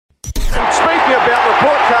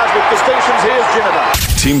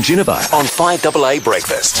Tim Ginnivan on 5AA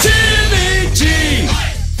Breakfast. Timmy G!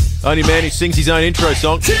 Only man who sings his own intro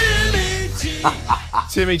song.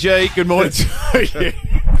 Timmy G, good morning to you.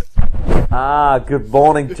 Good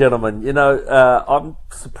morning, gentlemen. You know, I'm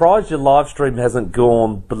surprised your live stream hasn't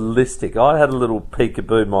gone ballistic. I had a little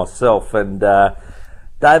peekaboo myself, and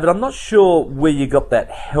David, I'm not sure where you got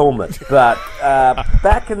that helmet, but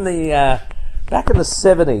back in the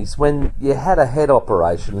 70s, when you had a head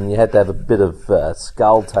operation and you had to have a bit of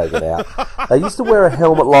skull taken out, they used to wear a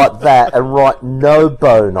helmet like that and write "no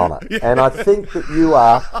bone" on it. Yeah. And I think that you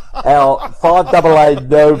are our 5AA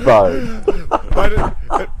no bone.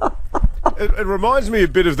 It reminds me a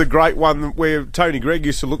bit of the great one where Tony Greig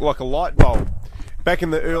used to look like a light bulb back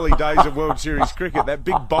in the early days of World Series cricket, that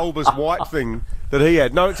big bulbous white thing that he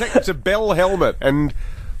had. No, it's a Bell helmet, and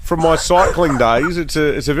from my cycling days, it's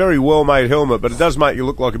a very well-made helmet, but it does make you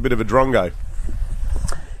look like a bit of a drongo.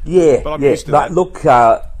 Yeah, but I'm used to that. Look,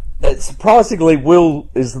 surprisingly, Will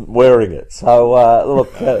isn't wearing it. So,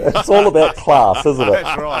 look, it's all about class, isn't it?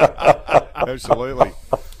 That's right. Absolutely.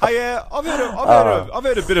 Hey, I've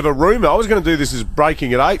heard a bit of a rumour. I was going to do this as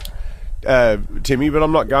breaking at 8, Timmy, but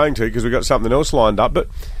I'm not going to because we've got something else lined up. But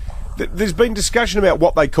there's been discussion about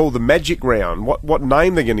what they call the Magic Round, what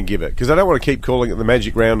name they're going to give it, because they don't want to keep calling it the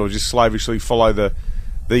Magic Round or just slavishly follow the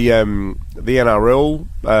NRL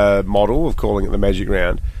model of calling it the Magic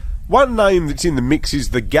Round. One name that's in the mix is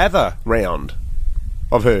the Gather Round,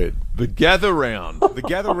 I've heard. The Gather Round. The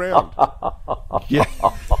Gather Round. Yeah.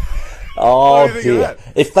 Oh dear!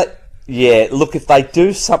 If they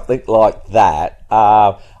do something like that,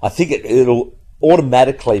 I think it'll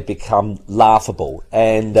automatically become laughable.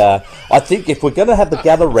 And I think if we're going to have the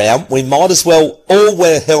Gather Round, we might as well all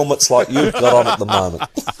wear helmets like you've got on at the moment.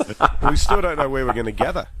 We still don't know where we're going to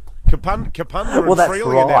gather. Kapunda and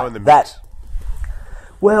Freely are now in the mix.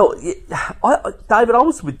 David, I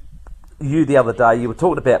was with you the other day. You were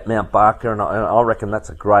talking about Mount Barker, and I reckon that's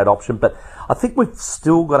a great option. But I think we've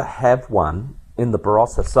still got to have one in the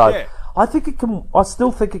Barossa. So yeah. I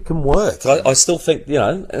still think it can work. I still think,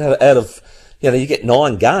 out of, you get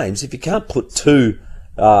 9 games, if you can't put 2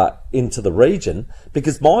 into the region,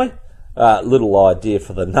 because my little idea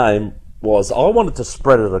for the name was I wanted to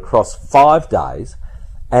spread it across 5 days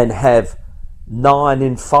and have 9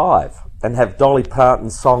 in 5 and have Dolly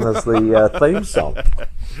Parton's song as the theme song.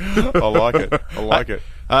 I like it.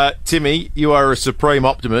 Timmy, you are a supreme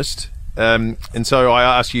optimist. And so I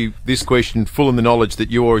ask you this question, full in the knowledge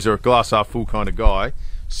that you always are a glass half full kind of guy.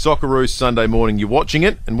 Socceroos Sunday morning, you're watching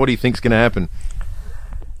it, and what do you think's going to happen?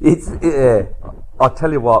 I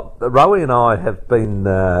tell you what, Rowie and I have been.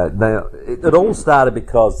 Now, it all started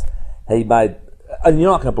because he made, and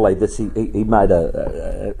you're not going to believe this. He made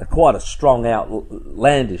a quite a strong,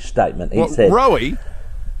 outlandish statement. He said, Rowie.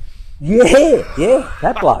 Yeah,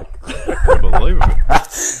 that bloke. Unbelievable.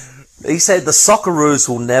 He said the Socceroos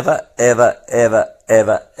will never, ever, ever,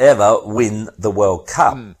 ever, ever win the World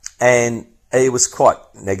Cup. And he was quite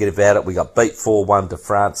negative about it. We got beat 4-1 to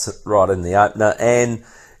France right in the opener. And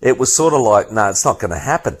it was sort of like, no, it's not going to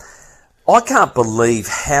happen. I can't believe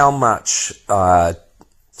how much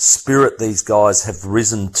spirit these guys have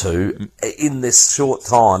risen to in this short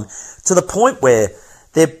time, to the point where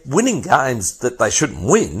they're winning games that they shouldn't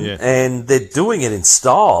win, and they're doing it in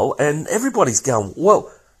style, and everybody's going,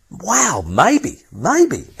 well, wow, maybe.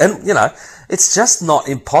 And, it's just not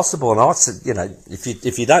impossible. And I said,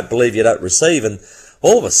 if you don't believe, you don't receive. And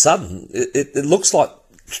all of a sudden, it looks like,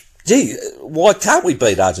 gee, why can't we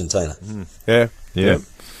beat Argentina? Yeah.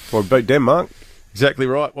 Well, we beat Denmark. Exactly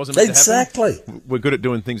right. Wasn't meant to happen. Exactly. We're good at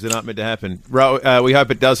doing things that aren't meant to happen. We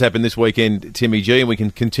hope it does happen this weekend, Timmy G, and we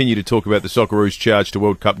can continue to talk about the Socceroos' charge to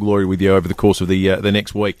World Cup glory with you over the course of the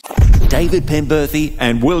next week. David Penberthy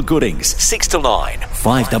and Will Goodings, 6 to 9,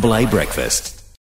 5AA Breakfast.